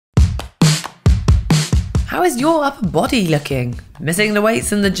How is your upper body looking? Missing the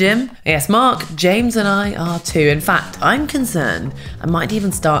weights in the gym? Yes, Mark, James and I are too. In fact, I'm concerned I might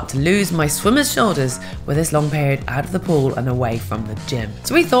even start to lose my swimmer's shoulders with this long period out of the pool and away from the gym.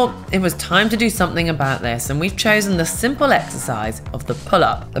 So we thought it was time to do something about this, and we've chosen the simple exercise of the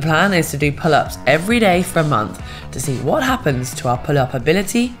pull-up. The plan is to do pull-ups every day for a month to see what happens to our pull-up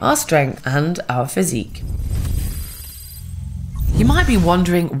ability, our strength and our physique. You might be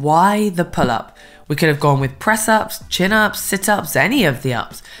wondering why the pull-up? We could have gone with press-ups, chin-ups, sit-ups, any of the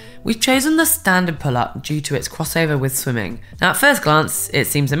ups. We've chosen the standard pull-up due to its crossover with swimming. Now at first glance, it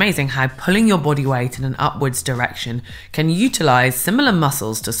seems amazing how pulling your body weight in an upwards direction can utilise similar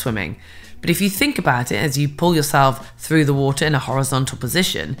muscles to swimming. But if you think about it, as you pull yourself through the water in a horizontal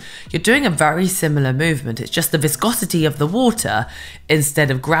position, you're doing a very similar movement. It's just the viscosity of the water instead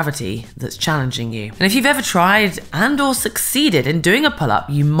of gravity that's challenging you. And if you've ever tried and or succeeded in doing a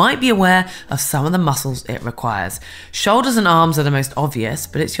pull-up, you might be aware of some of the muscles it requires. Shoulders and arms are the most obvious,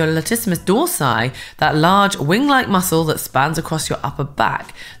 but it's your latissimus dorsi, that large wing-like muscle that spans across your upper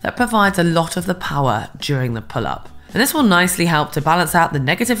back, that provides a lot of the power during the pull-up. And this will nicely help to balance out the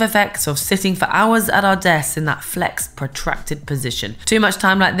negative effects of sitting for hours at our desks in that flexed, protracted position. Too much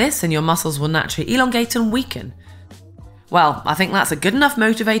time like this and your muscles will naturally elongate and weaken. Well, I think that's a good enough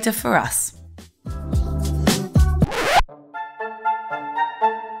motivator for us.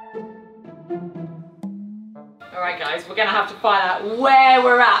 Alright guys, we're going to have to find out where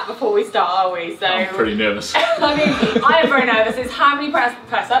we're at before we start, are we? So I'm pretty nervous. I mean, I am very nervous. It's how many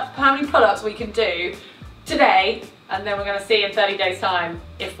press-ups, how many pull-ups we can do today, and then we're going to see in 30 days time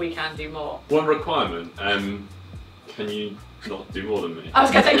if we can do more. One requirement, can you not do more than me? I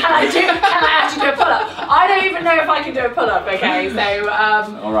was going to say, can I actually do a pull-up? I don't even know if I can do a pull-up, okay, so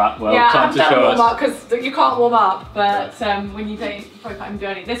alright, well, yeah, time to show us. I haven't done a warm-up because you can't warm up, but when you don't, you probably can't even do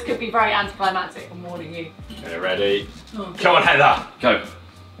anything. This could be very anticlimactic, I'm warning you. Okay, ready? Oh, come on, Heather, go.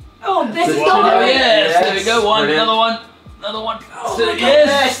 Oh, this is Oh, not yes, there we go, another one. Another one. Oh so,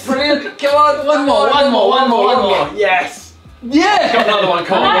 yes, brilliant. Come on, one more. Yes. Yeah. Got another one.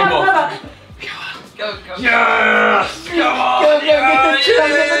 Come on, one more. Go. Yes. Come on. Go. Get the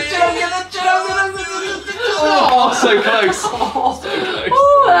jump. Oh, so close. So close.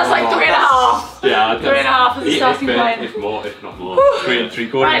 Oh, that's like 3.5. Yeah. 3.5 is the starting point. If not more. 3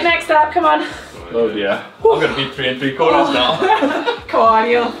 3/4. Right, next up, come on. Oh dear. I'm gonna be 3 3/4 now. Come on,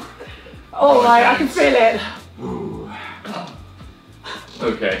 you. Oh right, I can feel it.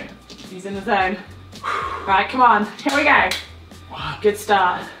 Okay. He's in the zone. Right, come on. Here we go. Wow. Good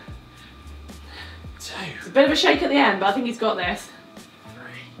start. 2. It's a bit of a shake at the end, but I think he's got this.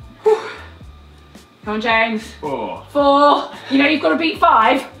 3. Come on, James. 4. 4. You know you've got to beat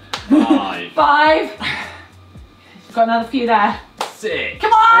 5. 5. 5. Got another few there. 6.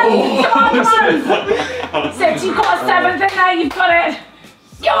 Come on! Oh. Come on! 6. You've got a 7th in there. You've got it.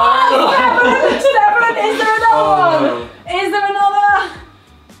 Come on! 7. 7. Is there another one? Is there another?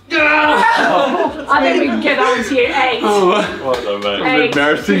 I think we can get on to you. 8. Well done, mate. 8.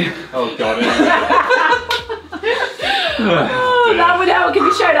 Embarrassing. Oh god. Oh, that would help. Can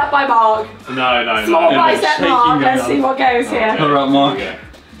be shown up by Mark. No. Small bicep Mark. Let's see what goes here. Alright, Mark. Okay.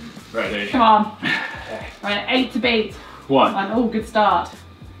 Ready. Come on. Right, 8 to beat. 1. Oh, good start.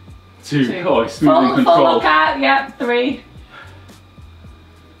 2. Oh, smooth and Full controlled. cat. Yep. 3.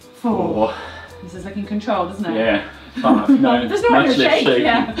 4. 4. This is looking controlled, isn't it? Yeah. 5. No. There's no much real less shake. shaky.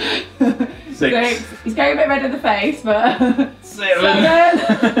 Yeah. 6. He's going a bit red in the face, but 7.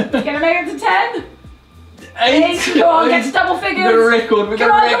 He's gonna make it to 10. 8. Come on, get to double figures. The record with Come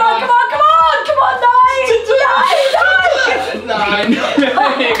the on, red come on, one. come on, come on, come on, 9. 9.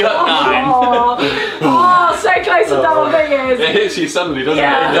 You got 9. Oh, so close to double figures. It hits you suddenly, doesn't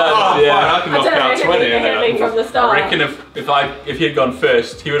Yeah. it? It does. Yeah. I can I knock don't know, out 20 it hit me from the start. I reckon if he had gone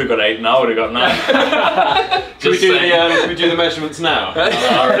first, he would have got 8 and I would have got 9. Should we do the measurements now?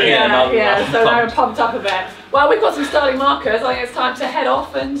 Yeah, so now we're pumped up a bit. Well, we've got some starting markers. I think it's time to head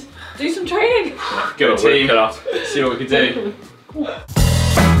off and do some training. Go team. See what we can do.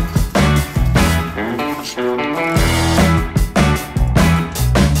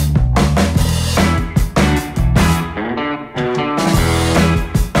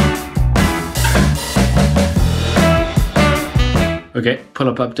 Okay,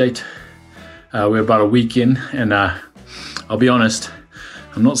 pull-up update. We're about a week in, and I'll be honest,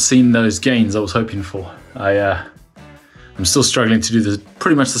 I'm not seeing those gains I was hoping for. I'm still struggling to do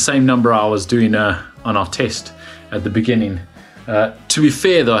pretty much the same number I was doing on our test at the beginning. To be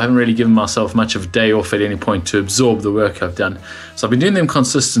fair though, I haven't really given myself much of a day off at any point to absorb the work I've done. So I've been doing them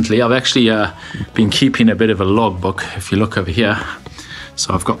consistently. I've actually been keeping a bit of a logbook, if you look over here.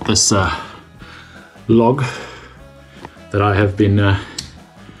 So I've got this log that I have been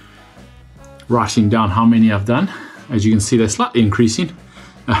writing down how many I've done. As you can see, they're slightly increasing,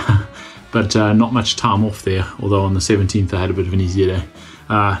 but not much time off there, although on the 17th I had a bit of an easier day.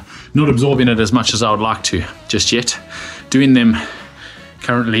 Not absorbing it as much as I would like to just yet. Doing them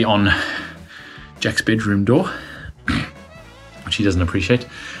currently on Jack's bedroom door, which he doesn't appreciate.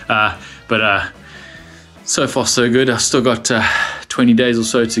 But so far so good. I've still got 20 days or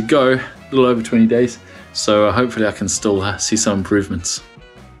so to go, a little over 20 days. So hopefully I can still see some improvements.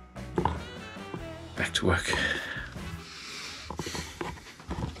 Back to work.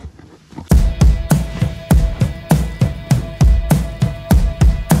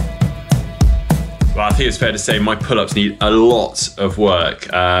 Well, I think it's fair to say my pull-ups need a lot of work.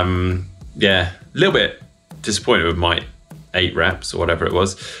 Yeah, a little bit disappointed with my 8 reps or whatever it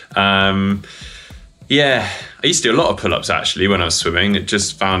was. Yeah, I used to do a lot of pull-ups actually when I was swimming. It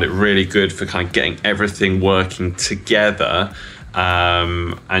just found it really good for kind of getting everything working together.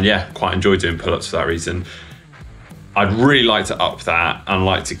 And yeah, quite enjoy doing pull-ups for that reason. I'd really like to up that and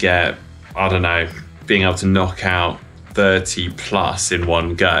like to get, I don't know, being able to knock out 30 plus in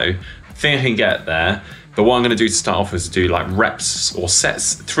one go. I think I can get there, but what I'm going to do to start off is to do like reps or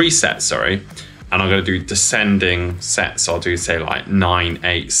sets, 3 sets, sorry, and I'm going to do descending sets. I'll do say like 9,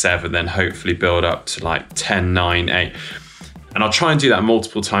 8, 7, then hopefully build up to like 10, 9, 8, and I'll try and do that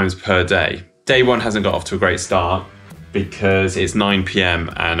multiple times per day. Day 1 hasn't got off to a great start because it's 9 PM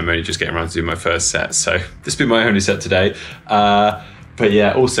and I'm only just getting around to do my first set, so this will be my only set today. But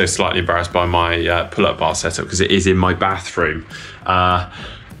yeah, also slightly embarrassed by my pull-up bar setup because it is in my bathroom.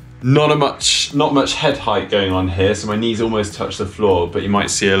 Not much head height going on here, so my knees almost touch the floor, but you might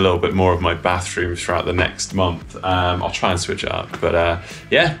see a little bit more of my bathroom throughout the next month. I'll try and switch it up, but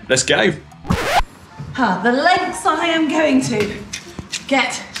yeah, let's go. The lengths I am going to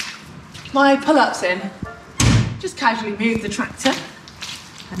get my pull-ups in. Just casually move the tractor.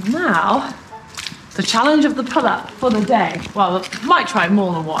 And now, the challenge of the pull-up for the day. Well, I might try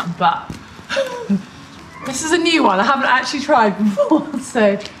more than one, but this is a new one I haven't actually tried before,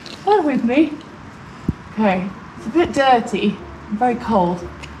 so bear with me. Okay, it's a bit dirty, and very cold.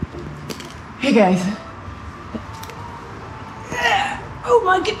 Here goes. Oh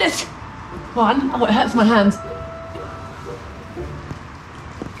my goodness. 1, oh it hurts my hands.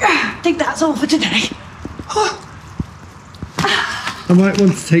 I think that's all for today. I might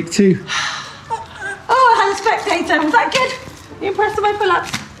want to take 2. Oh, I had a spectator. Was that good? Are you impressed with my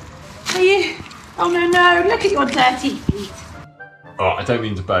pull-ups? Are you? Oh no, look at your dirty feet. Oh, I don't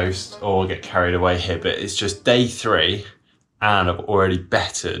mean to boast or get carried away here, but it's just day 3 and I've already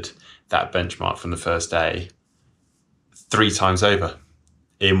bettered that benchmark from the first day 3 times over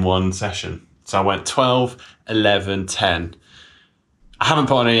in one session. So I went 12, 11, 10. I haven't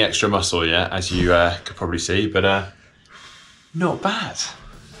put on any extra muscle yet, as you could probably see, but not bad.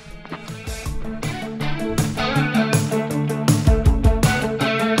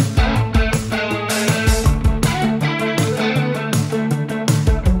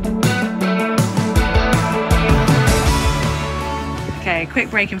 Okay, quick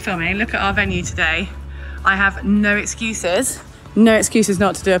break in filming. Look at our venue today. I have no excuses. No excuses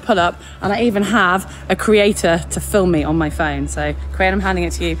not to do a pull-up, and I even have a creator to film me on my phone. So, Craig, I'm handing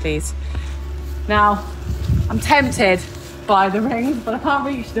it to you, please. Now, I'm tempted by the rings, but I can't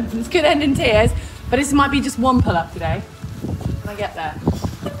reach them. This could end in tears, but this might be just one pull-up today when I get there.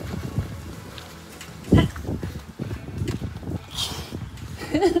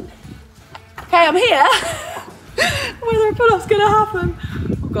 Okay, I'm here. Whether a pull-up's gonna happen.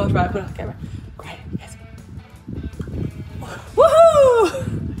 Oh God, right, pull-up, okay, right. Great, yes.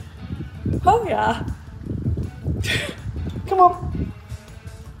 Woohoo! Oh yeah. Come on.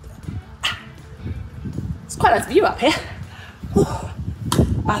 It's quite a nice view up here.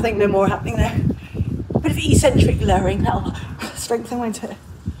 I think no more happening there. A bit of eccentric lowering, that'll strengthen, won't it?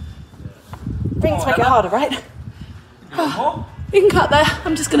 Rings make it harder, right? You can cut there.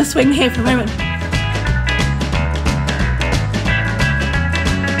 I'm just going to swing here for a moment.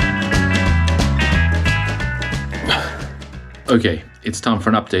 Okay, it's time for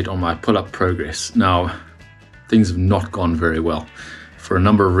an update on my pull-up progress. Now, things have not gone very well for a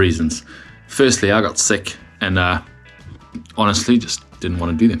number of reasons. Firstly, I got sick and honestly just didn't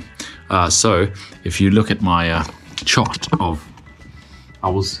want to do them. So if you look at my chart of, I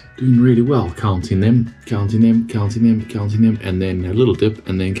was doing really well, counting them, and then a little dip,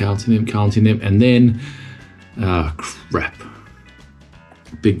 and then counting them, and then crap,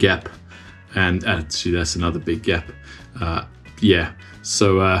 big gap, and actually that's another big gap. Yeah,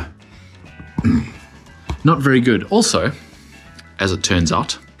 so not very good. Also, as it turns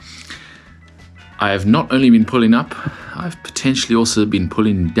out, I have not only been pulling up, I've potentially also been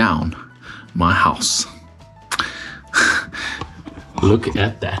pulling down my house. Look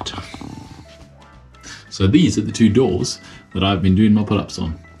at that. So these are the two doors that I've been doing my pull-ups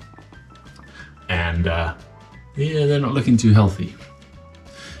on. And yeah, they're not looking too healthy.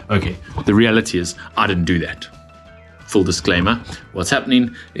 Okay, the reality is I didn't do that. Full disclaimer, what's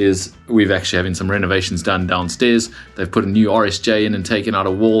happening is we've actually having some renovations done downstairs. They've put a new RSJ in and taken out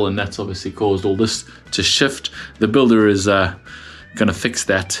a wall, and that's obviously caused all this to shift. The builder is gonna fix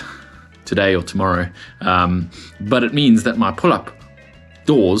that today or tomorrow. But it means that my pull-up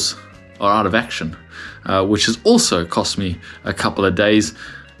doors are out of action, which has also cost me a couple of days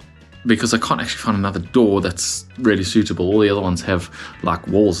because I can't actually find another door that's really suitable. All the other ones have like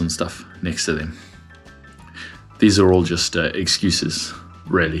walls and stuff next to them. These are all just excuses,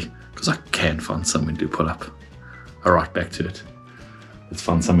 really, because I can find somewhere to do pull-up. All right, back to it. Let's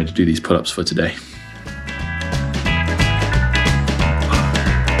find somewhere to do these pull-ups for today.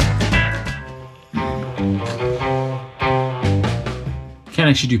 Can't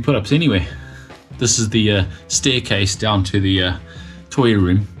actually do pull-ups anyway. This is the staircase down to the toy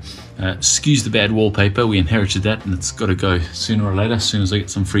room. Excuse the bad wallpaper, we inherited that and it's got to go sooner or later, as soon as I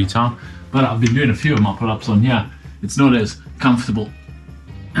get some free time. But I've been doing a few of my pull-ups on here. It's not as comfortable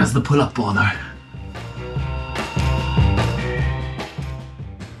as the pull-up bar though.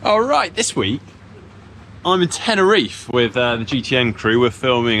 All right, this week I'm in Tenerife with the GTN crew. We're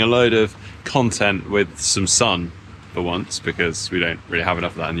filming a load of content with some sun for once because we don't really have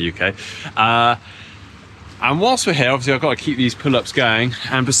enough of that in the UK. And whilst we're here, obviously I've got to keep these pull-ups going.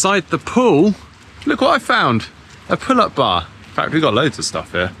 And beside the pool, look what I found, a pull-up bar. In fact, we've got loads of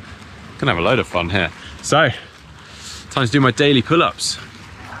stuff here. Gonna have a load of fun here. So, time to do my daily pull-ups.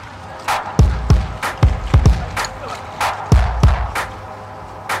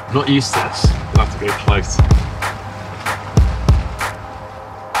 I'm not used to this. I'll have to go close.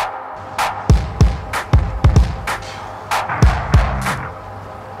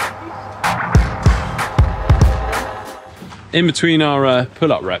 In between our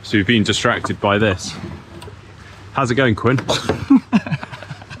pull-up reps, we've been distracted by this. How's it going, Quinn?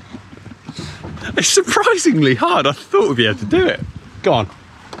 It's surprisingly hard. I thought we'd be able to do it. Go on.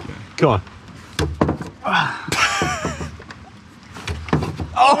 Go on.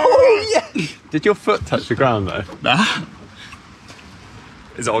 Oh, yeah! Did your foot touch the ground, though? Nah.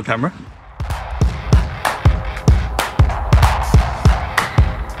 Is it on camera?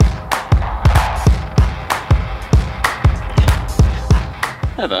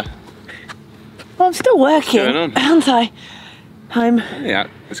 Heather. Well, I'm still working, What's going on? aren't I? Yeah,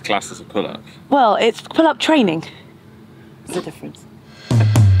 it's classed as a pull-up. Well, it's pull-up training. What's the difference?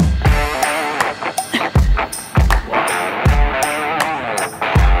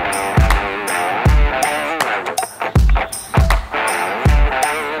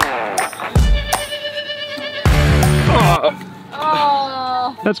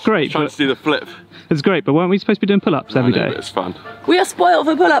 That's great. Trying to do the flip. It's great, but weren't we supposed to be doing pull-ups every day? But it's fun. We are spoiled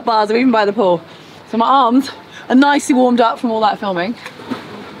for pull-up bars, even by the pool. So my arms are nicely warmed up from all that filming.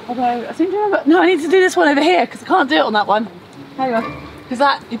 Although, I seem to remember, no, I need to do this one over here, because I can't do it on that one. There you go. Because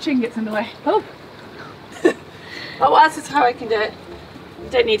that, your chin gets in the way. Oh. Oh, well, that's just how I can do it. You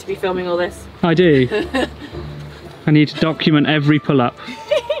don't need to be filming all this. I do. I need to document every pull-up.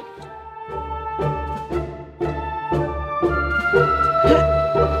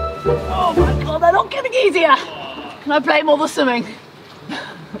 Oh my god, they're not getting easier. Can I blame all the swimming?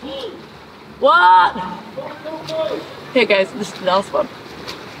 What? Here goes, this is the last one.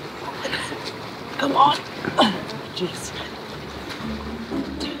 Come on. Jeez.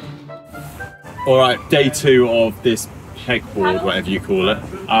 All right, day 2 of this pegboard, whatever you call it.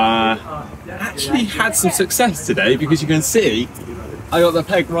 Actually had some success today because you can see I got the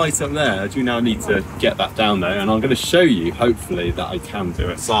peg right up there. I do now need to get that down though, and I'm going to show you, hopefully, that I can do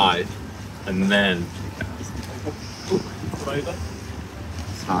a side and then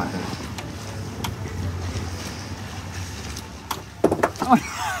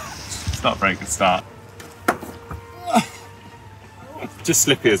it's not a very good start. Just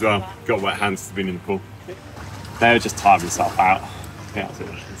slippy as well. Got wet hands to being in the pool. They'll just tire themselves out. Yeah, that's it.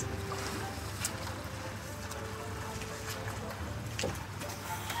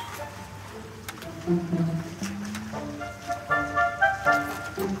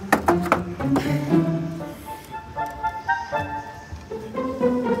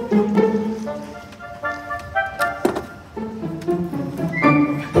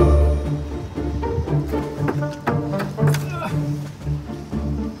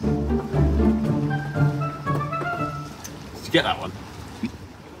 Did you get that one?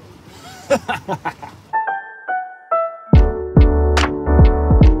 A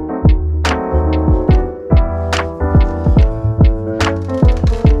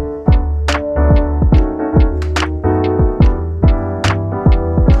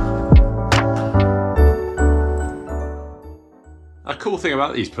cool thing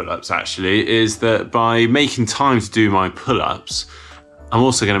about these pull-ups actually is that by making time to do my pull-ups, I'm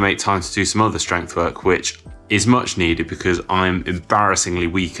also going to make time to do some other strength work, which is much needed because I'm embarrassingly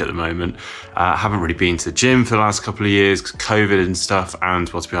weak at the moment. Haven't really been to the gym for the last couple of years, COVID and stuff, and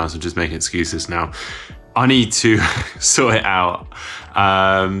well, to be honest, I'm just making excuses now. I need to sort it out.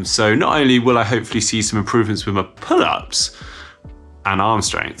 So not only will I hopefully see some improvements with my pull-ups and arm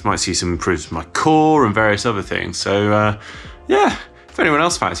strength, might see some improvements with my core and various other things. So yeah, if anyone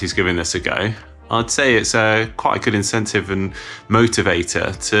else fancies giving this a go, I'd say it's quite a good incentive and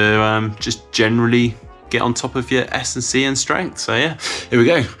motivator to just generally get on top of your S&C and strength. So yeah, here we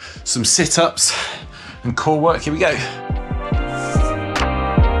go. Some sit-ups and core work, here we go.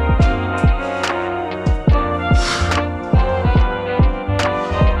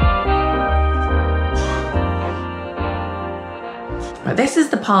 Right, this is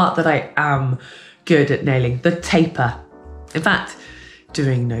the part that I am good at nailing, the taper. In fact,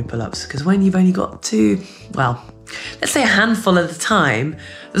 doing no pull-ups, because when you've only got two, well, let's say a handful at a time,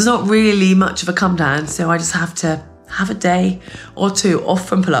 there's not really much of a come down, so I just have to have a day or two off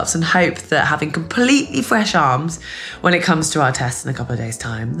from pull-ups and hope that having completely fresh arms when it comes to our test in a couple of days'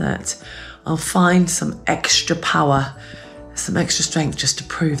 time, that I'll find some extra power, some extra strength just to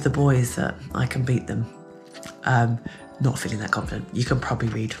prove the boys that I can beat them. Not feeling that confident. You can probably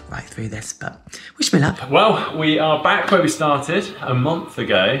read right through this, but wish me luck. Well, we are back where we started a month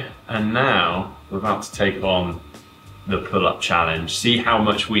ago, and now we're about to take on the pull-up challenge. See how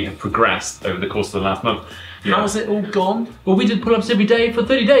much we have progressed over the course of the last month. Yeah. How's it all gone? Well, we did pull-ups every day for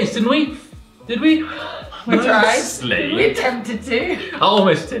 30 days, didn't we? Did we? We tried. Mostly. We attempted to. I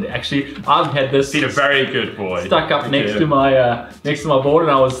almost did, actually. I've had this Been a very good boy. stuck up next to my board,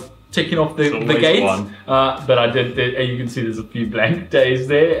 and I was ticking off the gates. But I did, you can see there's a few blank days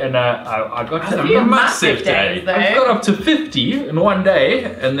there, and I got A few massive days, though. I got up to 50 in one day,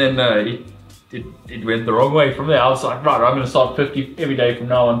 and then it went the wrong way from there. I was like, right, I'm going to start 50 every day from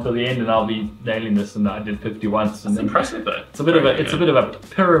now until the end, and I'll be nailing this. And I did 50 once. And That's impressive, though. It's a bit of a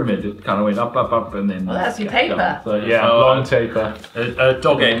pyramid. It kind of went up, and then. Well, that's your taper. Down. So yeah, long taper. A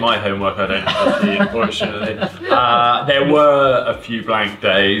dog ate my homework, I don't have to, unfortunately. There were a few blank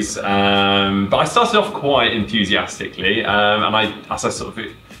days, but I started off quite enthusiastically, and as I sort of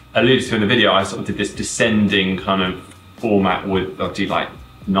alluded to in the video, I sort of did this descending kind of format with, I'll do like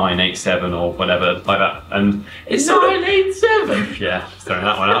 987 or whatever like that, and it's 987. Yeah, just throwing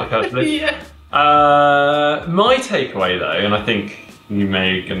that one out carefully. Yeah. My takeaway though, and I think you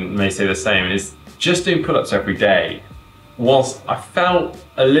may say the same, is just doing pull-ups every day. Whilst I felt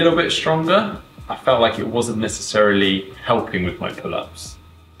a little bit stronger, I felt like it wasn't necessarily helping with my pull-ups.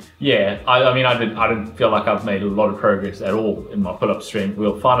 Yeah, I mean, I didn't feel like I've made a lot of progress at all in my pull-up strength.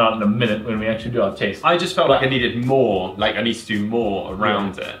 We'll find out in a minute when we actually do our test. I just felt like I needed more, like I need to do more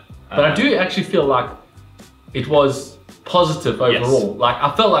around it. But I do actually feel like it was positive overall. Yes. Like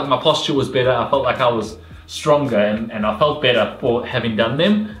I felt like my posture was better. I felt like I was stronger, and I felt better for having done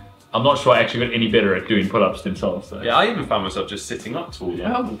them. I'm not sure I actually got any better at doing pull-ups themselves. So. Yeah, I even found myself just sitting up tall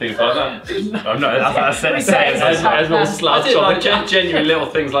and things like that. I'm not, as well slouch. I did like genuine little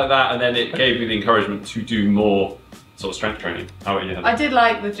things like that, and then it gave me the encouragement to do more sort of strength training. How about you, Heather? I did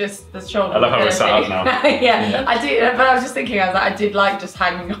like the shoulder. I love how we're sat up now. Yeah, I do. But I was just thinking, I did like just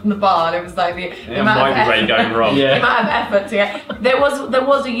hanging on the bar, and it was like the amount of effort, going wrong. the amount of effort to get. There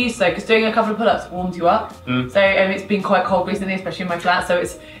was a use though, because doing a couple of pull-ups warmed you up. So it's been quite cold recently, especially in my flat. So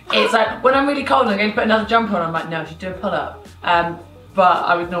it's like when I'm really cold and I'm going to put another jumper on, I'm like, no, I should do a pull-up. But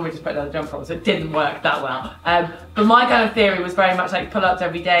I would normally just put another jumper on, so it didn't work that well. But my kind of theory was very much like pull-ups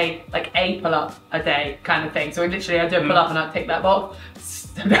every day, like a pull-up a day kind of thing. So literally I'd do a pull-up and I'd tick that box.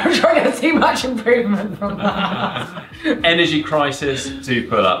 I'm not trying to see much improvement from that. Energy crisis, do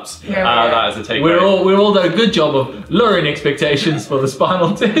pull-ups. Yeah, that is a takeaway. We're all done a good job of lowering expectations for the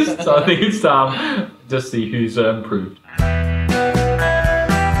spinal test. So I think it's time to see who's improved.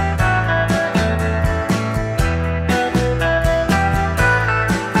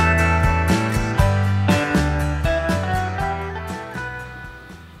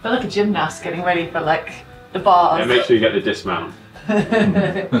 I feel like a gymnast getting ready for like the bars. Yeah, make sure you get the dismount.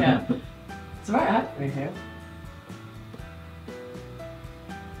 Yeah. It's the right height for me here.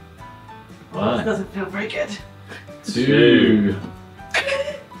 Oh, that doesn't feel very good. 2,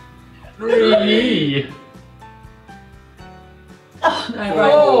 3. Oh, no, right.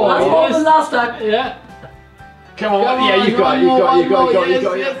 That's more than last time. Yeah. Come on. Come on, Yeah, you got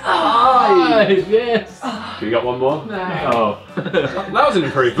it. Yes, Yes. Have you got one more? No. Oh. That was an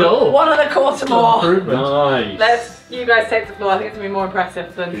improvement. Still. One other quarter more. Nice. You guys take the floor. I think it's gonna be more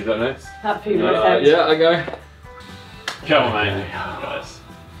impressive than Who's that next? that people attempt. Yeah, I go. Come on, mate. Guys.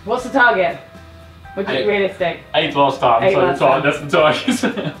 What's the target? Would you be realistic? 8 last time. 8 last time. That's the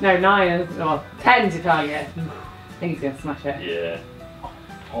target. No, 9 or 10 to target. I think he's gonna smash it. Yeah.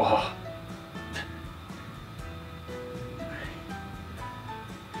 Oh.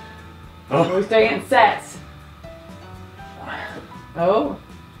 Oh. He's doing it in sets. Oh.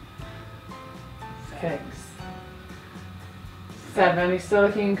 6. 7. He's still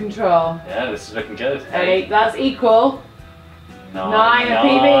looking in control. Yeah, this is looking good. 8. That's equal. 9 a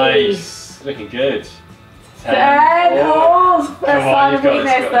PB. Nice. Looking good. 10. Oh, first Come on, sign of you've got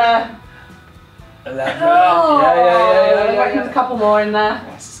weakness this, there. 11. Oh, Yeah. I reckon there's a couple more in there.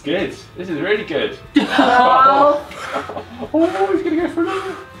 This is good. This is really good. 12. Oh, he's gonna go for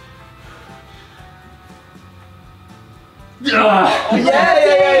another.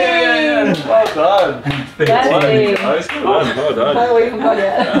 Yeah. Well done. 13. Nice. Well done. Oh, we haven't got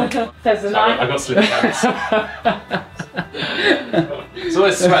it. Says the Sorry, 9. I got slip hands. It's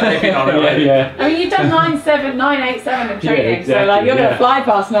always sweat leaking on it. Yeah. I mean, you've done 9, 7, 9, 8, 7 in training, exactly, so like you're yeah. gonna fly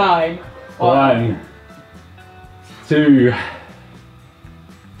past 9. 1, 2,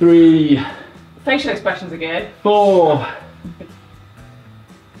 3, Facial expressions are good. 4,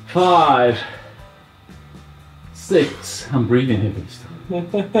 5, 6. I'm breathing here this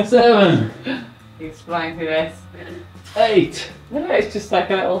time. 7, He's flying through this. 8, No, it's just like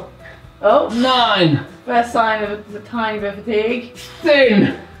a little. Oh, 9, first sign of a tiny bit of fatigue.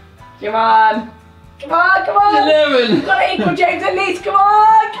 10, Come on. Come on, come on. 11. You've got to equal James at least. Come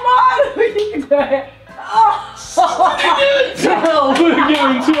on, come on. You can do it. Oh. 12. We're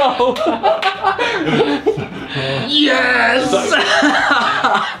going 12. Yes!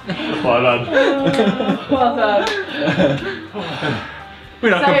 Well done. Well done. We're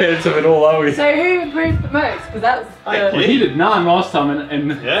not So- competitive at all, are we? So who improved the most? Because that's Thank Well, he did 9 last time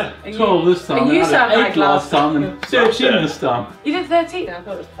and Yeah. 12 this time. And you I did sound 8 like last time and 13 Yeah. this time. You did 13. I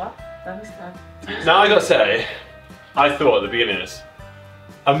thought it was tough. This time. Now I got to say, I thought at the beginning of this,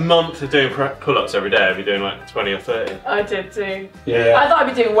 a month of doing pull-ups every day, I'd be doing like 20 or 30. I did too. Yeah. I thought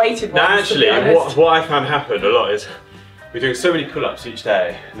I'd be doing weighted ones. Now to actually, be honest. what I found happened a lot is we're doing so many pull-ups each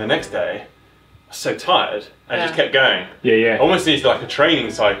day, and the next day, I was so tired, I just kept going. Yeah. Almost needs like a training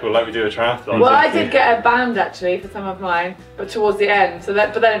cycle, like we do a triathlon. Well, I did get a band actually for some of mine, but towards the end. So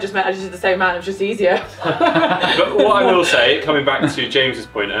that, but then it just meant I just did the same amount. It was just easier. But what I will say, coming back to James's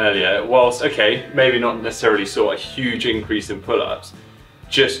point earlier, whilst okay, maybe not necessarily saw a huge increase in pull-ups,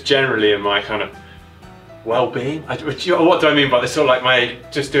 just generally in my kind of well-being. What do I mean by this? Sort of like my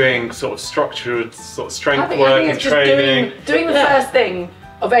just doing sort of structured sort of strength I work think and it's just training. doing the first thing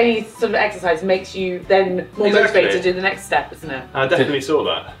of any sort of exercise makes you then more Exactly. motivated to do the next step, isn't it? I definitely saw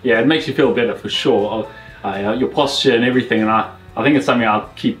that. Yeah, it makes you feel better for sure. Your posture and everything, and I think it's something I'll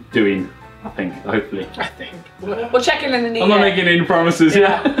keep doing. I think, hopefully. I think. We'll check in the new I'm not year. making any promises,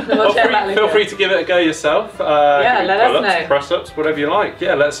 yeah. We'll check that Feel later. free to give it a go yourself. Yeah, let us know. Press ups, whatever you like.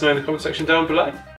 Yeah, let us know in the comment section down below.